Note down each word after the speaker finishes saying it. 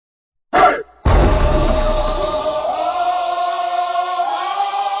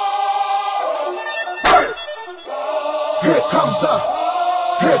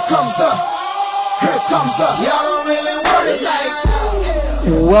y'all don't really want it like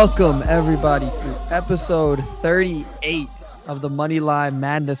that. Welcome everybody to episode 38 of the Moneyline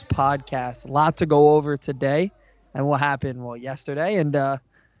Madness podcast. A lot to go over today and what happened yesterday. And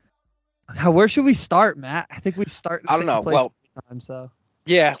where should we start, Matt? I think we start. I don't know. Well, so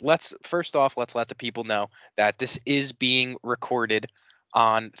yeah. Let's let the people know that this is being recorded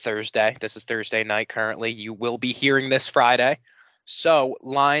on Thursday. This is Thursday night currently. You will be hearing this Friday. So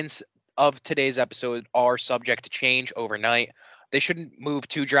lines of today's episode are subject to change overnight. They shouldn't move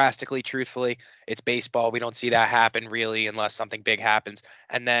too drastically, truthfully. It's baseball. We don't see that happen really unless something big happens.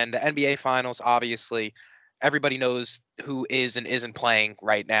 And then the NBA Finals, obviously, everybody knows who is and isn't playing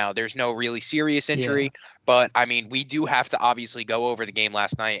right now. There's no really serious injury, but I mean, we do have to obviously go over the game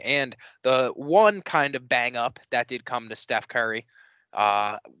last night and the one kind of bang up that did come to Steph Curry.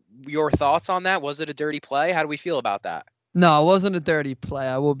 Your thoughts on that? Was it a dirty play? How do we feel about that? No, it wasn't a dirty play.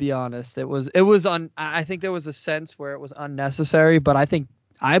 I will be honest. I think there was a sense where it was unnecessary, but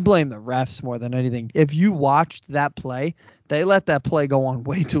I blame the refs more than anything. If you watched that play, they let that play go on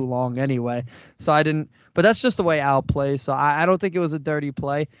way too long anyway. But that's just the way Al plays. So I don't think it was a dirty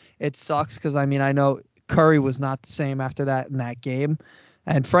play. It sucks because, I know Curry was not the same after that in that game.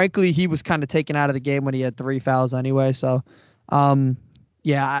 And frankly, he was kind of taken out of the game when he had 3 fouls anyway. So,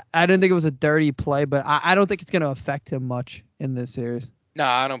 yeah, I didn't think it was a dirty play, but I don't think it's going to affect him much in this series. No,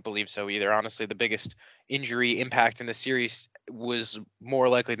 I don't believe so either. Honestly, the biggest injury impact in the series was more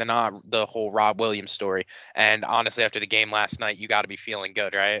likely than not the whole Rob Williams story. And honestly, after the game last night, you got to be feeling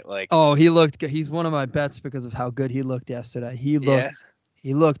good, right? He looked good. He's one of my bets because of how good he looked yesterday. He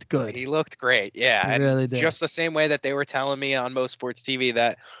looked good. He looked great. Yeah. He and really did. Just the same way that they were telling me on Most Sports TV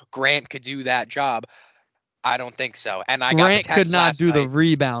that Grant could do that job. I don't think so. And Grant got the text could not last do night. The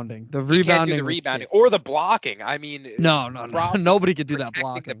rebounding. He can't do the rebounding or the blocking. I mean, no. Nobody could do that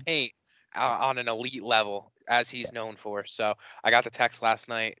blocking. The paint on an elite level as he's known for. So I got the text last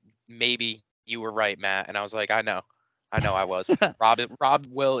night. Maybe you were right, Matt. And I was like, I know I was. Rob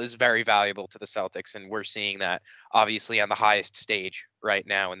Will is very valuable to the Celtics, and we're seeing that obviously on the highest stage right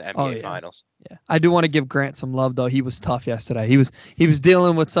now in the NBA Finals. Yeah, I do want to give Grant some love though. He was tough yesterday. He was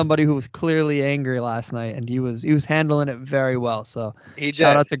dealing with somebody who was clearly angry last night, and he was handling it very well. So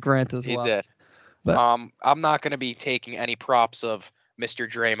shout out to Grant as well. He did. But I'm not going to be taking any props of Mr.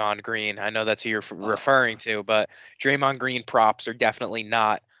 Draymond Green. I know that's who you're referring to, but Draymond Green props are definitely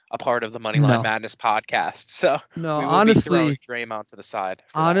not a part of the Moneyline Madness podcast. So no, we will honestly, be throwing Draymond to the side.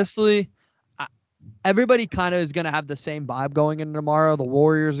 Honestly, everybody kind of is going to have the same vibe going into tomorrow. The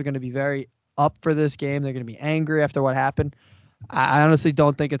Warriors are going to be very up for this game. They're going to be angry after what happened. I honestly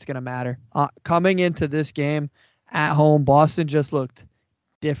don't think it's going to matter. Coming into this game at home, Boston just looked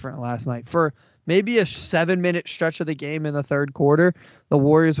different last night. For maybe a 7-minute stretch of the game in the third quarter, the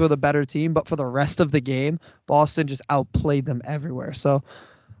Warriors were the better team, but for the rest of the game, Boston just outplayed them everywhere. So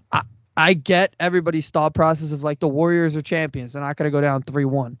I get everybody's thought process of the Warriors are champions. They're not going to go down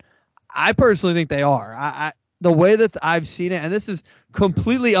 3-1. I personally think they are. The way that I've seen it, and this is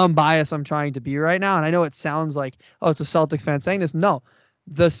completely unbiased I'm trying to be right now, and I know it sounds like, it's a Celtics fan saying this. No,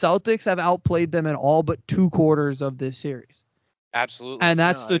 the Celtics have outplayed them in all but 2 quarters of this series. Absolutely. And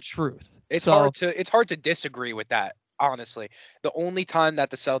that's the truth. It's hard to disagree with that. Honestly, the only time that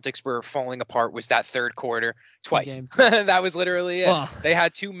the Celtics were falling apart was that third quarter twice. That was literally it. Well, they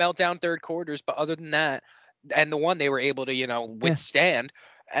had 2 meltdown third quarters, but other than that, and the one they were able to, withstand.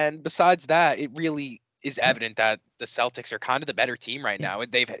 And besides that, it really is evident that the Celtics are kind of the better team right now.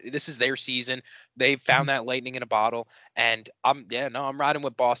 This is their season. They've found that lightning in a bottle. And I'm riding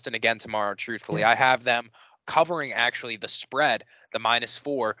with Boston again tomorrow. Truthfully, I have them covering actually the spread, the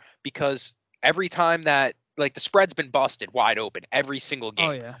 -4, because every time that the spread's been busted wide open every single game.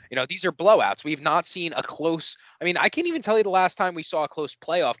 Oh, yeah. These are blowouts. We've not seen a close. I can't even tell you the last time we saw a close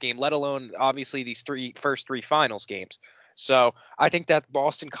playoff game, let alone obviously these first three finals games. So I think that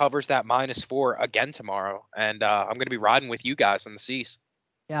Boston covers that -4 again tomorrow, and I'm going to be riding with you guys on the C's.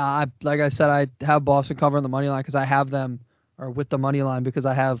 Yeah, like I said, I have Boston covering the money line because I have them, or with the money line because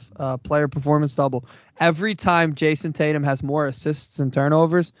I have player performance double. Every time Jason Tatum has more assists and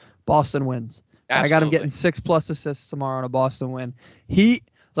turnovers, Boston wins. Absolutely. I got him getting 6+ assists tomorrow on a Boston win. He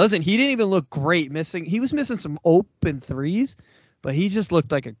didn't even look great he was missing some open threes, but he just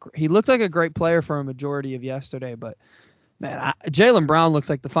looked like a great player for a majority of yesterday. But man, Jaylen Brown looks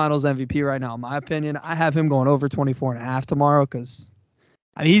like the Finals MVP right now, in my opinion. I have him going over 24.5 tomorrow because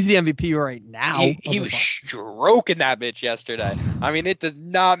he's the MVP right now. He was stroking that bitch yesterday. It does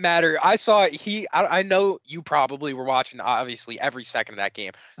not matter. I saw I know you probably were watching obviously every second of that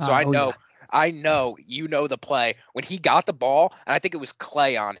game, so I know you know the play when he got the ball, and I think it was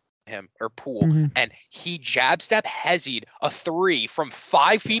Clay on him or Poole, and he jab step hesied a 3 from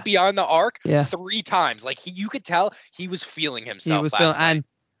 5 feet beyond the arc 3 times. Like you could tell he was feeling himself last night.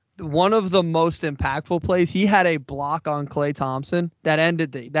 And one of the most impactful plays, he had a block on Klay Thompson that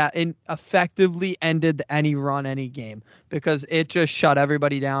effectively ended any run, any game, because it just shut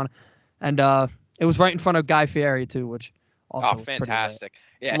everybody down, and it was right in front of Guy Fieri too, which also fantastic.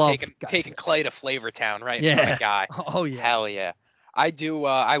 Yeah, taking Klay to Flavortown right in front of Guy. Oh yeah, hell yeah. I do.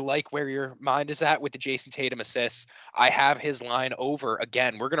 I like where your mind is at with the Jason Tatum assists. I have his line over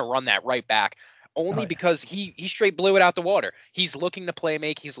again. We're gonna run that right back, only because he straight blew it out the water. He's looking to play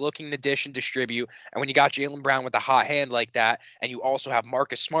make. He's looking to dish and distribute. And when you got Jaylen Brown with a hot hand like that, and you also have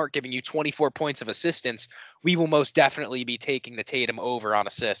Marcus Smart giving you 24 points of assistance, we will most definitely be taking the Tatum over on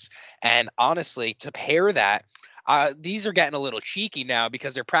assists. And honestly, to pair that, these are getting a little cheeky now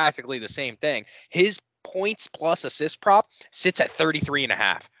because they're practically the same thing. His points plus assist prop sits at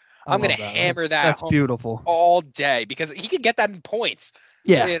 33.5. I'm going to hammer that. That's beautiful all day because he could get that in points.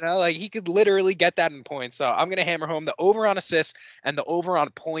 Yeah. You know, like he could literally get that in points. So I'm going to hammer home the over on assists and the over on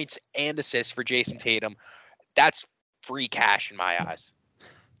points and assists for Jason Tatum. That's free cash in my eyes.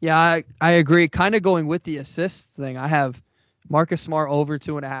 Yeah, I agree. Kind of going with the assist thing. I have Marcus Smart over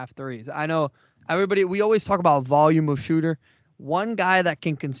 2.5 threes. I know we always talk about volume of shooter. One guy that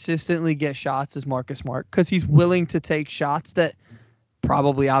can consistently get shots is Marcus Smart because he's willing to take shots that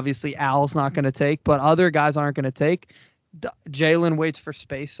probably, obviously, Al's not going to take, but other guys aren't going to take. Jalen waits for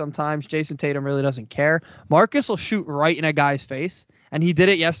space sometimes. Jason Tatum really doesn't care. Marcus will shoot right in a guy's face, and he did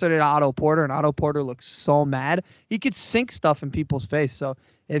it yesterday to Otto Porter, and Otto Porter looks so mad. He could sink stuff in people's face. So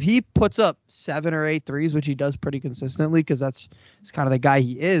if he puts up 7 or 8 threes, which he does pretty consistently because it's kind of the guy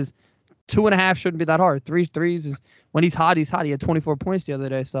he is, 2.5 shouldn't be that hard. 3 threes is when he's hot, he's hot. He had 24 points the other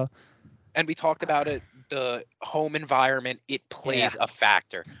day. So, and we talked about it. The home environment, it plays a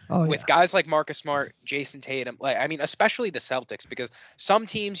factor with guys like Marcus Smart, Jason Tatum. Like, I mean, especially the Celtics, because some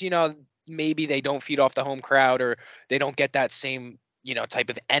teams, you know, maybe they don't feed off the home crowd or they don't get that same, you know, type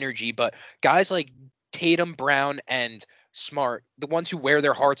of energy. But guys like Tatum, Brown, and Smart, the ones who wear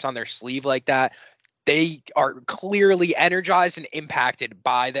their hearts on their sleeve like that, they are clearly energized and impacted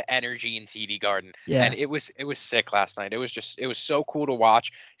by the energy in TD Garden. Yeah. And it was sick last night. It was so cool to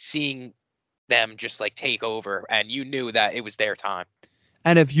watch, seeing them just like take over, and you knew that it was their time.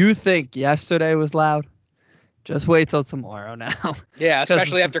 And if you think yesterday was loud, just wait till tomorrow now. Yeah,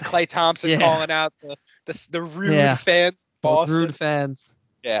 especially after Klay Thompson calling out the rude fans, Boston. Rude fans.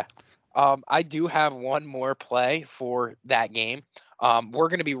 Yeah. I do have one more play for that game. We're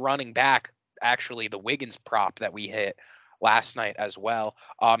going to be running back actually the Wiggins prop that we hit last night as well.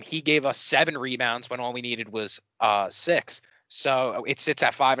 He gave us 7 rebounds when all we needed was 6. So it sits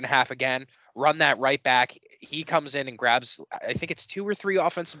at 5.5 again. Run that right back. He comes in and grabs, I think it's 2 or 3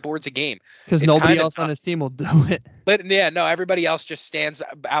 offensive boards a game. Because nobody else on his team will do it. But yeah, no, everybody else just stands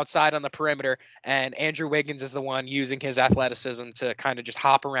outside on the perimeter, and Andrew Wiggins is the one using his athleticism to kind of just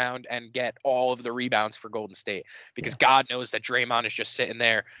hop around and get all of the rebounds for Golden State. Because God knows that Draymond is just sitting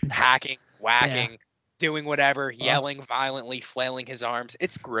there hacking, whacking, doing whatever, yelling violently, flailing his arms.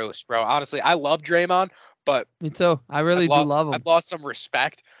 It's gross, bro. Honestly, I love Draymond, but me too. I really do love him. I've lost some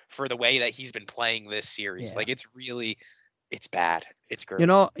respect for the way that he's been playing this series. Like it's bad. It's gross. You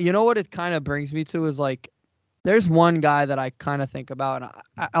know what it kind of brings me to is like, there's one guy that I kind of think about.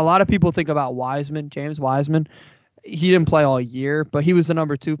 And a lot of people think about Wiseman, James Wiseman. He didn't play all year, but he was the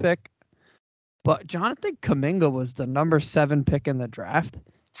number 2 pick. But Jonathan Kuminga was the number 7 pick in the draft.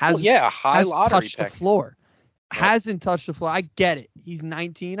 High lottery touched pick. The floor. Yep. Hasn't touched the floor. I get it. He's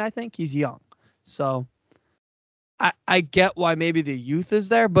 19, I think. He's young. So I get why maybe the youth is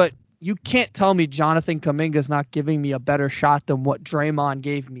there, but you can't tell me Jonathan Kuminga's not giving me a better shot than what Draymond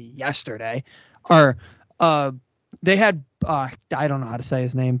gave me yesterday. Or they had I don't know how to say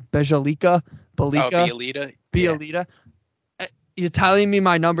his name. Bielita. You're telling me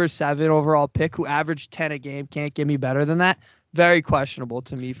my number 7 overall pick, who averaged 10 a game, can't give me better than that? Very questionable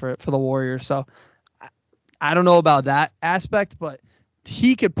to me for the Warriors. So I don't know about that aspect, but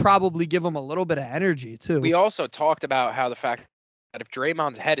he could probably give him a little bit of energy too. We also talked about how the fact that if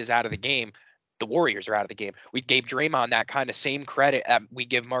Draymond's head is out of the game, the Warriors are out of the game. We gave Draymond that kind of same credit that we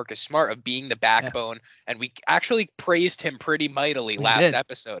give Marcus Smart of being the backbone. And we actually praised him pretty mightily last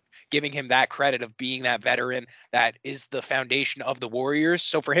episode, giving him that credit of being that veteran that is the foundation of the Warriors.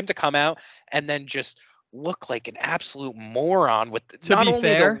 So for him to come out and then just look like an absolute moron with not only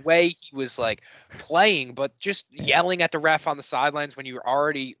the way he was like playing, but just yelling at the ref on the sidelines when you were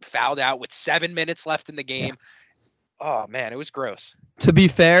already fouled out with 7 minutes left in the game. Oh man, it was gross. To be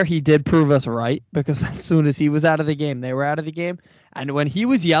fair, he did prove us right because as soon as he was out of the game, they were out of the game. And when he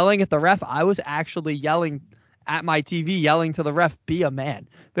was yelling at the ref, I was actually yelling at my TV, yelling to the ref, "Be a man,"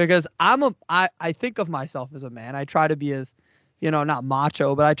 because I think of myself as a man. I try to be as, not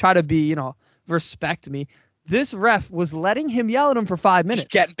macho, but I try to be, respect me. This ref was letting him yell at him for 5 minutes.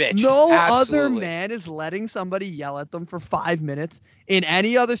 Just getting bitched. No Absolutely. other man is letting somebody yell at them for 5 minutes in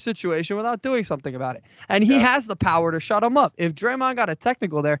any other situation without doing something about it. And he has the power to shut him up. If Draymond got a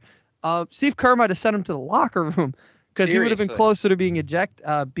technical there, Steve Kerr might have sent him to the locker room because he would have been closer to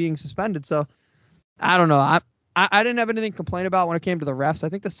being suspended. So I don't know. I didn't have anything to complain about when it came to the refs. I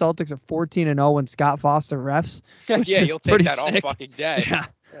think the Celtics are 14-0 when Scott Foster refs. Yeah, you'll take that sick. all fucking day. Yeah.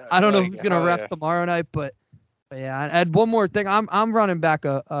 I don't know who's gonna ref tomorrow night, but yeah. And one more thing, I'm running back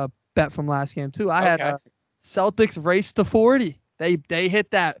a bet from last game too. I had Celtics race to 40. They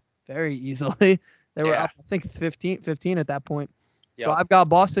hit that very easily. They were up, I think 15 at that point. Yep. So I've got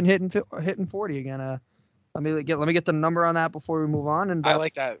Boston hitting 40 again. Let me get the number on that before we move on. And I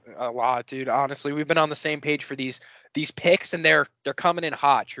like that a lot, dude. Honestly, we've been on the same page for these picks, and they're coming in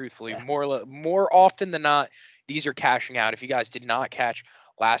hot. Truthfully, more often than not, these are cashing out. If you guys did not catch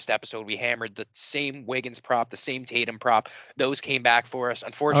last episode, we hammered the same Wiggins prop, the same Tatum prop. Those came back for us.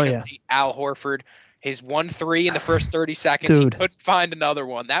 Unfortunately, Al Horford, his 1-3 in the first 30 seconds, dude. He couldn't find another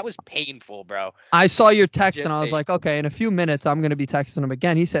one. That was painful, bro. I saw your text, and I was like, okay, in a few minutes, I'm going to be texting him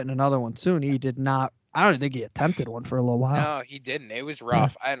again. He's hitting another one soon. He did not. I don't think he attempted one for a little while. No, he didn't. It was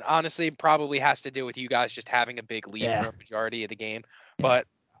rough. And honestly, it probably has to do with you guys just having a big lead for a majority of the game. But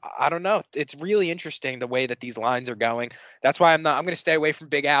I don't know. It's really interesting the way that these lines are going. That's why I'm going to stay away from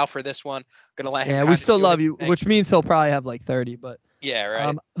Big Al for this one. Going to let him. Yeah, we still love you, which means he'll probably have like 30. But yeah,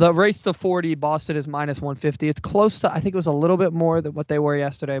 right. The race to 40, Boston is -150. It's close to. I think it was a little bit more than what they were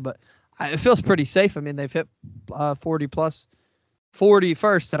yesterday, but it feels pretty safe. I mean, they've hit 40 plus 40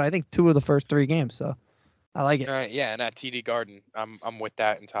 first, and I think 2 of the first 3 games. So I like it. All right, yeah, and at TD Garden, I'm with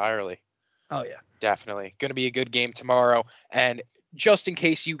that entirely. Oh yeah, definitely going to be a good game tomorrow. And just in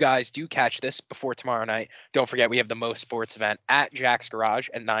case you guys do catch this before tomorrow night, don't forget we have the Most Sports event at Jack's Garage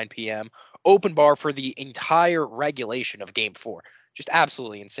at 9 p.m. Open bar for the entire regulation of Game 4. Just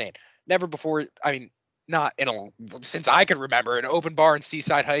absolutely insane. Never before. I mean, not since I could remember an open bar in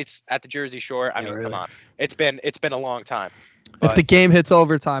Seaside Heights at the Jersey Shore. I mean, really? Come on, it's been a long time. But, if the game hits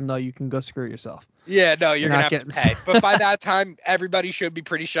overtime, though, you can go screw yourself. Yeah, no, you're gonna have to pay. But by that time, everybody should be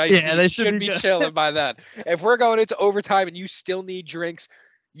pretty shiesty. Yeah, they should be chilling by then. If we're going into overtime and you still need drinks,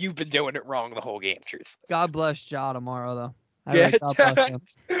 you've been doing it wrong the whole game. Truthfully. God bless Ja tomorrow, though. God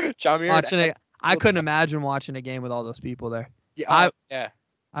bless him. I couldn't imagine watching a game with all those people there. Yeah,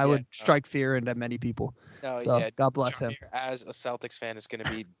 I would strike fear into many people. No, so God bless him. As a Celtics fan, is going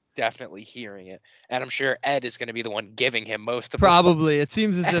to be definitely hearing it, and I'm sure Ed is going to be the one giving him most of. Probably, it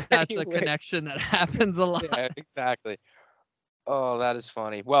seems as if that's a connection that happens a lot. Yeah, exactly. Oh, that is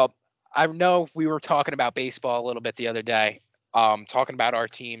funny. Well, I know we were talking about baseball a little bit the other day, talking about our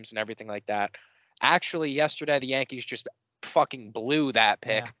teams and everything like that. Actually, yesterday the Yankees just fucking blew that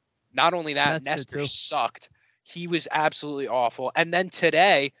pick. Yeah. Not only that, Nestor sucked. He was absolutely awful. And then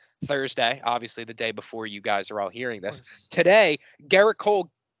today, Thursday, obviously the day before you guys are all hearing this, today, Garrett Cole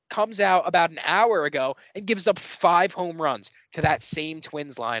comes out about an hour ago and gives up 5 home runs to that same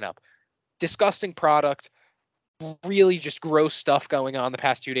Twins lineup. Disgusting product. Really just gross stuff going on the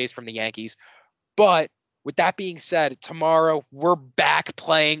past 2 days from the Yankees. But with that being said, tomorrow we're back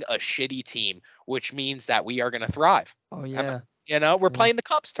playing a shitty team, which means that we are going to thrive. Oh, yeah. We're playing the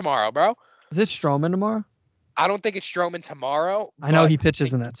Cubs tomorrow, bro. Is it Stroman tomorrow? I don't think it's Stroman tomorrow. I know he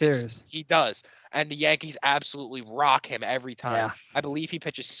pitches in that series. He does. And the Yankees absolutely rock him every time. Yeah. I believe he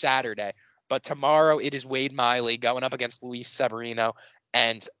pitches Saturday. But tomorrow it is Wade Miley going up against Luis Severino.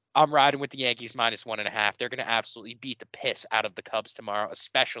 And I'm riding with the Yankees -1.5. They're going to absolutely beat the piss out of the Cubs tomorrow,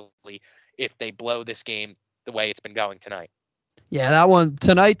 especially if they blow this game the way it's been going tonight. Yeah, that one.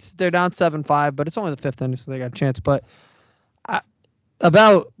 Tonight they're down 7-5, but it's only the 5th inning, so they got a chance. But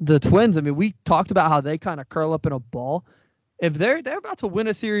about the Twins, I mean, we talked about how they kind of curl up in a ball. If they're about to win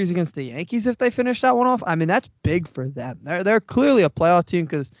a series against the Yankees, if they finish that one off, I mean, that's big for them. They're clearly a playoff team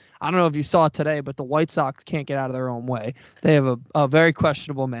because I don't know if you saw it today, but the White Sox can't get out of their own way. They have a very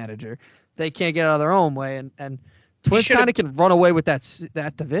questionable manager. They can't get out of their own way, and Twins kind of can run away with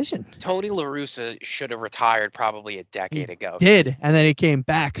that division. Tony La Russa should have retired probably a decade ago. Did, and then he came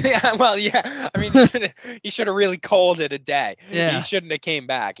back. Yeah, well, yeah. I mean, he should have really called it a day. Yeah. He shouldn't have came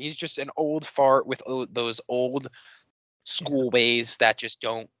back. He's just an old fart with those old school ways that just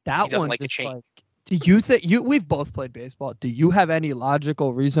don't. He doesn't like to change. Do you think we've both played baseball? Do you have any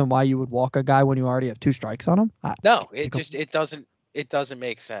logical reason why you would walk a guy when you already have 2 strikes on him? No, it doesn't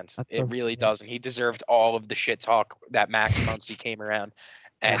make sense. It really doesn't. He deserved all of the shit talk that Max Muncy came around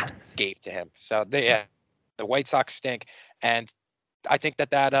and gave to him. So the White Sox stink, and I think that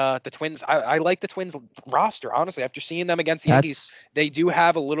the Twins. I like the Twins roster, honestly. After seeing them against the Yankees, they do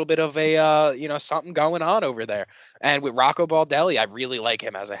have a little bit of a something going on over there. And with Rocco Baldelli, I really like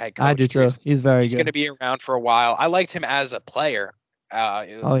him as a head coach. I do too. He's very good. He's going to be around for a while. I liked him as a player.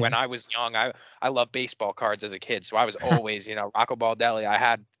 When I was young, I loved baseball cards as a kid, so I was always Rocco Baldelli. I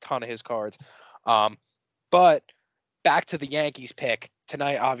had a ton of his cards. But back to the Yankees pick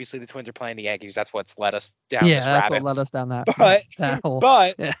tonight. Obviously, the Twins are playing the Yankees. That's what's led us down this rabbit. What led us down that.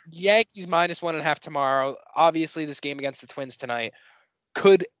 But Yankees -1.5 tomorrow. Obviously, this game against the Twins tonight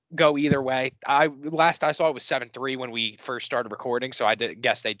could go either way. Last I saw it was 7-3 when we first started recording, so I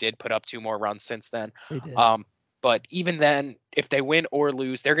guess they did put up 2 more runs since then. They did. But even then, if they win or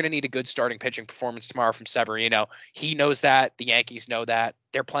lose, they're going to need a good starting pitching performance tomorrow from Severino. He knows that. The Yankees know that.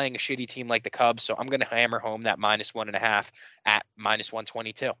 They're playing a shitty team like the Cubs, so I'm going to hammer home that -1.5 at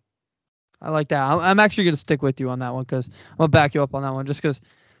 -122. I like that. I'm actually going to stick with you on that one because I'm going to back you up on that one just because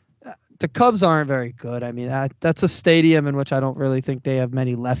the Cubs aren't very good. I mean, that's a stadium in which I don't really think they have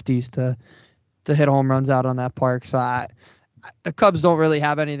many lefties to hit home runs out on that park. So the Cubs don't really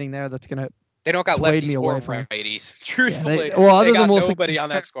have anything there that's going to They don't got lefties or righties. Truthfully, other than nobody on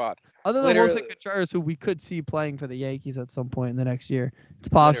that squad. Other than Wilson Contreras, who we could see playing for the Yankees at some point in the next year. It's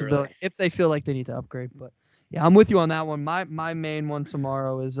possible if they feel like they need to upgrade. But yeah, I'm with you on that one. My main one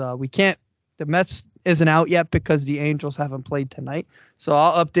tomorrow is the Mets isn't out yet because the Angels haven't played tonight. So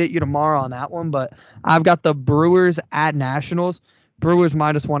I'll update you tomorrow on that one. But I've got the Brewers at Nationals. Brewers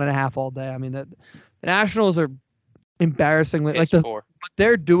 -1.5 all day. I mean, the Nationals are embarrassingly what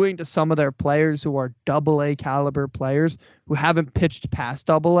they're doing to some of their players who are AA caliber players who haven't pitched past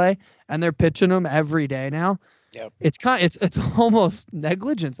AA, and they're pitching them every day now. Yep. It's almost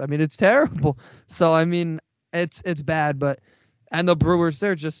negligence. I mean, it's terrible. So I mean, it's bad. And the Brewers,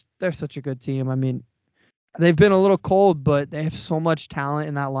 they're such a good team. I mean, they've been a little cold, but they have so much talent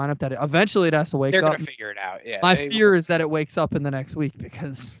in that lineup that eventually it has to wake up. They're gonna figure it out. Yeah. My fear is that it wakes up in the next week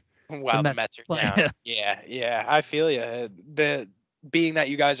because. Well, the Mets are down. Yeah, I feel you. Being that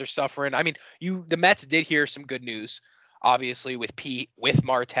you guys are suffering, I mean, the Mets did hear some good news, obviously with Pete, with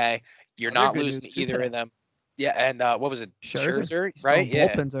Marte. You're not losing either of them. Yeah, and what was it? Scherzer, right?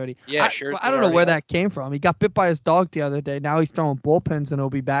 Yeah. Bullpens already. Yeah, Scherzer. I don't know where that came from. He got bit by his dog the other day. Now he's throwing bullpens, and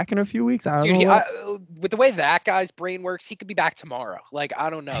he'll be back in a few weeks. I don't know. With the way that guy's brain works, he could be back tomorrow. Like, I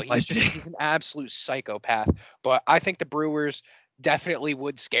don't know. He's an absolute psychopath. But I think the Brewers definitely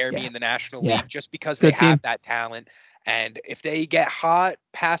would scare me in the National League just because they have that talent. And if they get hot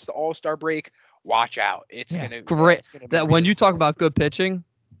past the All-Star break, watch out. It's gonna great. It's gonna be that when you talk about good pitching,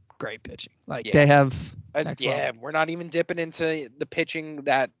 great pitching. Like they have. We're not even dipping into the pitching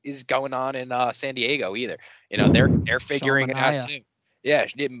that is going on in San Diego either. They're figuring it out too. Yeah,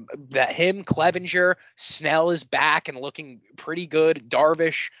 Clevenger, Snell is back and looking pretty good.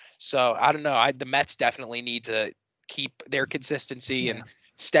 Darvish. So I don't know. The Mets definitely need to keep their consistency and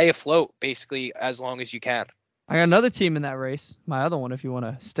stay afloat basically as long as you can. I got another team in that race. My other one, if you want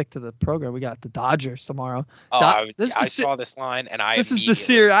to stick to the program, we got the Dodgers tomorrow. I saw this line and this is the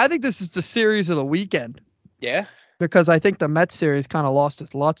series. I think this is the series of the weekend. Yeah, because I think the Mets series kind of lost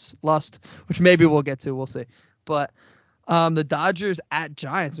its lust, which maybe we'll get to. We'll see. But the Dodgers at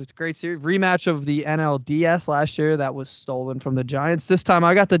Giants. It's a great series. Rematch of the NLDS last year that was stolen from the Giants. This time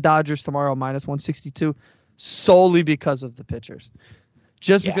I got the Dodgers tomorrow -162. Solely because of the pitchers,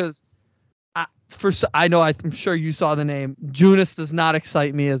 because I'm sure you saw the name. Junis does not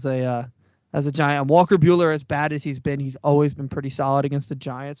excite me as a Giant. Walker Buehler, as bad as he's been, he's always been pretty solid against the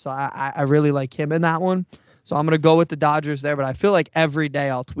Giants. So I really like him in that one. So I'm gonna go with the Dodgers there. But I feel like every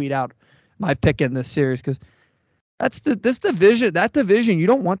day I'll tweet out my pick in this series because this division. That division, you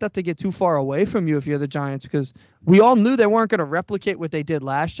don't want that to get too far away from you if you're the Giants because we all knew they weren't gonna replicate what they did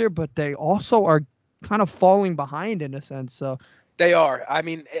last year, but they also are kind of falling behind in a sense. So they are. I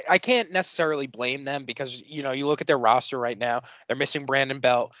mean, I can't necessarily blame them because, you look at their roster right now. They're missing Brandon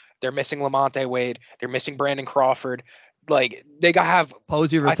Belt. They're missing Lamonte Wade. They're missing Brandon Crawford. Like, they got to have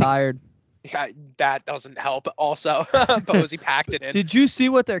Posey retired. That doesn't help also. Posey packed it in. Did you see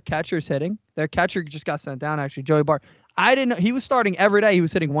what their catcher's hitting? Their catcher just got sent down, actually, Joey Bart. I didn't know. He was starting every day. He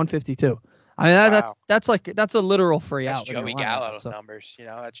was hitting 152. I mean, that's a literal free out. That's Joey Gallo's numbers.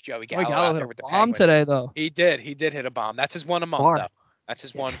 That's Joey Gallo. Joey Gallo hit a bomb today, though. He did hit a bomb. That's his one a month, though. That's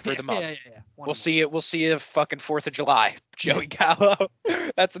his one for the month. Yeah. We'll see it. We'll see you fucking 4th of July, Joey Gallo.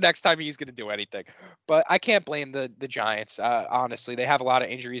 That's the next time he's gonna do anything. But I can't blame the Giants. Honestly, they have a lot of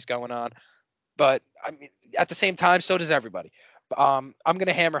injuries going on. But I mean, at the same time, so does everybody. I'm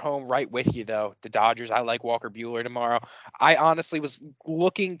gonna hammer home right with you though. The Dodgers. I like Walker Buehler tomorrow. I honestly was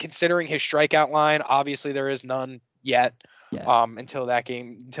considering his strikeout line. Obviously, there is none yet. Yeah. Until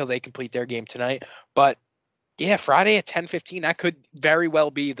they complete their game tonight. But yeah, Friday at 10:15. That could very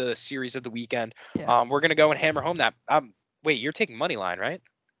well be the series of the weekend. Yeah. We're gonna go and hammer home that. Wait, you're taking money line, right?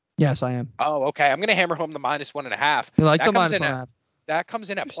 Yes, I am. Oh, okay. I'm gonna hammer home the -1.5. You like That the comes minus in at- 1.5? That comes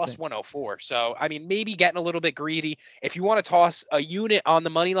in at plus Interesting. 104. So, I mean, maybe getting a little bit greedy. If you want to toss a unit on the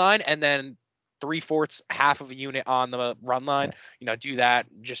money line and then 3/4, half of a unit on the run line, do that.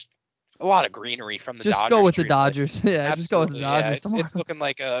 Just a lot of greenery from the Just Dodgers. go with the truthfully. Dodgers. Yeah, just go with the Absolutely, yeah. Dodgers. It's looking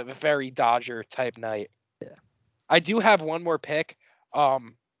like a very Dodger type night. Yeah. I do have one more pick.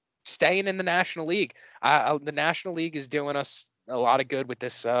 Staying in the National League. The National League is doing us a lot of good with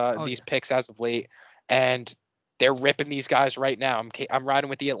this these picks as of late, and they're ripping these guys right now. I'm riding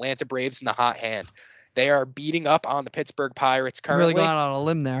with the Atlanta Braves in the hot hand. They are beating up on the Pittsburgh Pirates currently. Really going out on a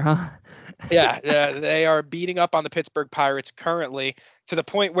limb there, huh? Yeah, they are beating up on the Pittsburgh Pirates currently to the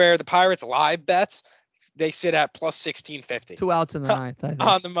point where the Pirates live bets, they sit at plus 1650. 2 outs in the ninth, I think.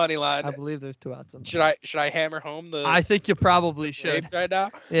 On the money line. I believe there's 2 outs in the Should I hammer home the I think you probably should. Braves right now?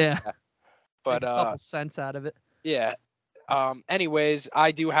 Yeah. But Make a couple cents out of it. yeah. Anyways,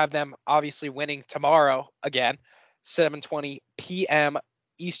 I do have them obviously winning tomorrow again, 7:20 p.m.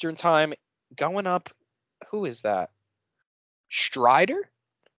 Eastern time, going up. Who is that? Strider?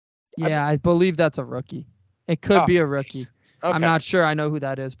 Yeah, I believe that's a rookie. It could be a rookie. Nice. Okay. I'm not sure I know who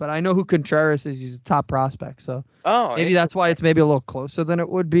that is, but I know who Contreras is. He's a top prospect, so maybe that's why it's maybe a little closer than it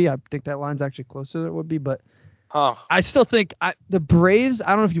would be. I think that line's actually closer than it would be, but I still think the Braves,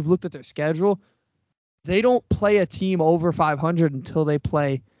 I don't know if you've looked at their schedule, they don't play a team over 500 until they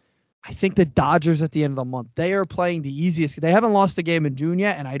play, I think, the Dodgers at the end of the month. They are playing the easiest. They haven't lost a game in June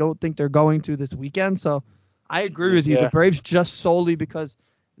yet, and I don't think they're going to this weekend. So I agree with you. The Braves, just solely because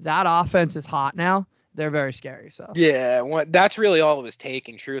that offense is hot now, they're very scary. So yeah, that's really all it was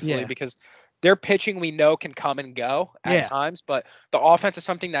taking, truthfully, because their pitching we know can come and go at times, but the offense is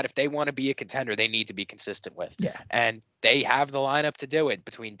something that if they want to be a contender, they need to be consistent with. Yeah. And they have the lineup to do it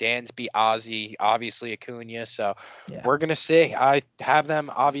between Dansby, Ozzie, obviously Acuna. So we're going to see. I have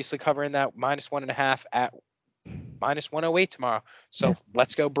them obviously covering that -1.5 at -108 tomorrow. So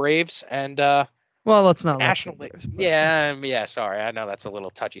let's go Braves and well, let's not National League. Yeah. Sorry. I know that's a little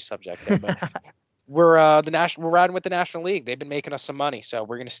touchy subject there, but we're riding with the National League. They've been making us some money, so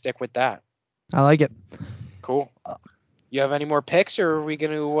we're going to stick with that. I like it. Cool. You have any more picks, or are we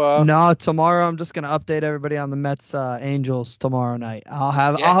going to? No, tomorrow I'm just going to update everybody on the Mets Angels tomorrow night. I'll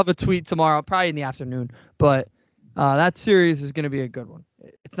have a tweet tomorrow, probably in the afternoon. But that series is going to be a good one.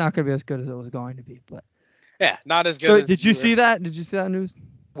 It's not going to be as good as it was going to be, but not as good. So as did you see that? Did you see that news?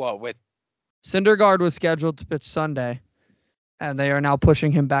 Well, with Syndergaard was scheduled to pitch Sunday, and they are now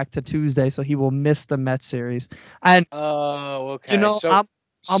pushing him back to Tuesday, so he will miss the Mets series. And okay. You know,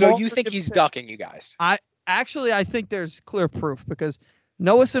 so you think he's ducking you guys? I think there's clear proof because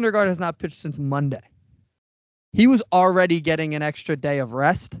Noah Syndergaard has not pitched since Monday. He was already getting an extra day of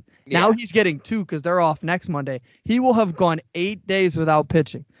rest. Now he's getting 2 because they're off next Monday. He will have gone 8 days without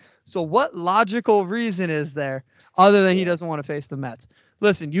pitching. So what logical reason is there other than he doesn't want to face the Mets?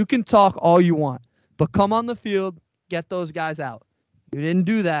 Listen, you can talk all you want, but come on the field, get those guys out. You didn't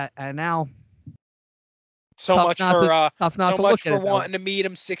do that, and now so much for wanting to meet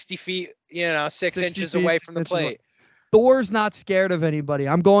him 60 feet, 6 inches away from the plate. Thor's not scared of anybody.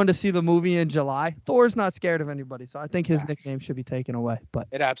 I'm going to see the movie in July. Thor's not scared of anybody, so I think his nickname should be taken away. But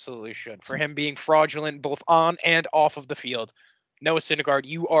it absolutely should. For him being fraudulent both on and off of the field, Noah Syndergaard,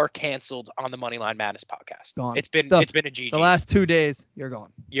 you are canceled on the Moneyline Madness podcast. Gone. It's been a GG. The last 2 days, you're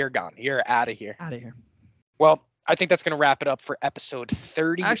gone. You're gone. You're out of here. Out of here. Well, I think that's going to wrap it up for episode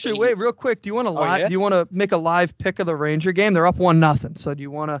 30. Actually, wait, real quick. Do you want to Do you want to make a live pick of the Ranger game? They're up 1-0. So do you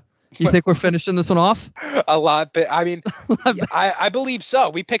want to? You think we're finishing this one off? A lot, but I mean, I believe so.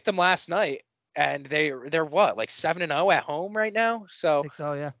 We picked them last night, and they're what, like 7-0 at home right now. So I think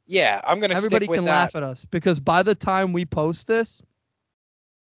so, yeah. Yeah, I'm going to stick with that. Everybody can laugh at us because by the time we post this,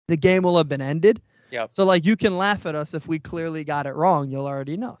 the game will have been ended. Yep. So like you can laugh at us if we clearly got it wrong. You'll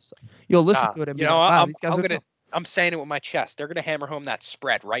already know. So you'll listen to it and be like, wow, these guys are. I'm saying it with my chest. They're going to hammer home that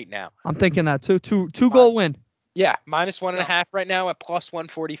spread right now. I'm thinking that too. Two goal win. Yeah, -1.5 right now at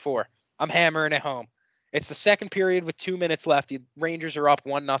 +144. I'm hammering it home. It's the second period with 2 minutes left. The Rangers are up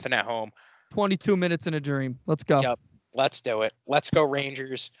 1-0 at home. 22 minutes in a dream. Let's go. Yep. Let's do it. Let's go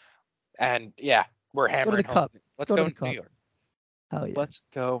Rangers. And yeah, we're hammering home. Cup. Let's go to the New Cup. York. Hell yeah. Let's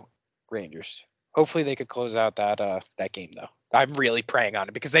go Rangers. Hopefully they could close out that game though. I'm really praying on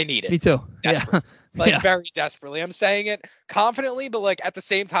it because they need it. Me too. Desperate. Yeah. Like Yeah. very desperately. I'm saying it confidently, but like at the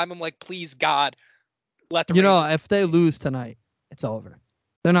same time, I'm like, please God, let the Rangers If they lose tonight, it's over.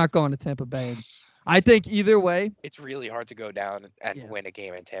 They're not going to Tampa Bay. I think either way, it's really hard to go down and Yeah. win a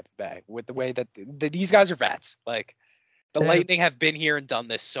game in Tampa Bay with the way that these guys are vets. Like the They're- Lightning have been here and done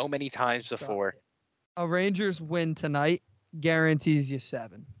this so many times before. a Rangers win tonight guarantees you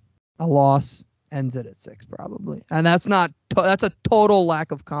 7. A loss ends it at 6 probably. And that's a total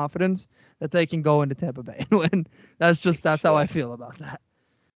lack of confidence that they can go into Tampa Bay and win. That's how I feel about that.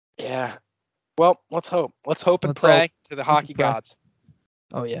 Yeah. Well, let's hope. Let's hope and Let's pray hope. to the hockey pray. gods.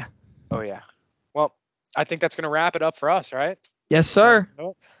 Oh yeah. Oh yeah. Well, I think that's going to wrap it up for us, right? Yes, sir.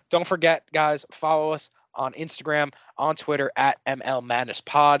 Don't forget, guys, follow us on Instagram, on Twitter at ML Madness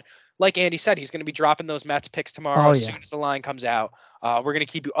Pod. Like Andy said, he's going to be dropping those Mets picks tomorrow as soon as the line comes out. We're going to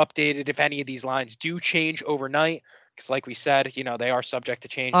keep you updated if any of these lines do change overnight. Because like we said, they are subject to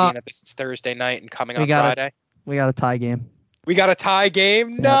change being that this is Thursday night and coming on Friday. We got a tie game. We got a tie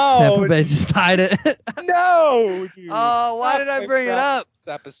game? Yeah, No. Tampa Bay just tied it. No. Dude. Oh, why did I bring it up? This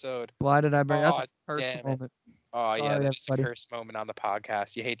episode. Why did I bring it up? Oh, That's a damn personal it. moment. Oh, yeah, Sorry, that's a everybody. curse moment on the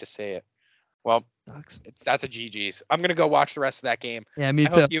podcast. You hate to say it. Well, Sucks. that's a GG's. I'm going to go watch the rest of that game. Yeah, me I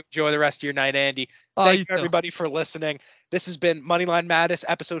too. hope you enjoy the rest of your night, Andy. Oh, Thank you you, too. everybody, for listening. This has been Moneyline Madness,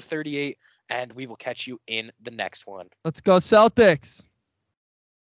 episode 38, and we will catch you in the next one. Let's go Celtics.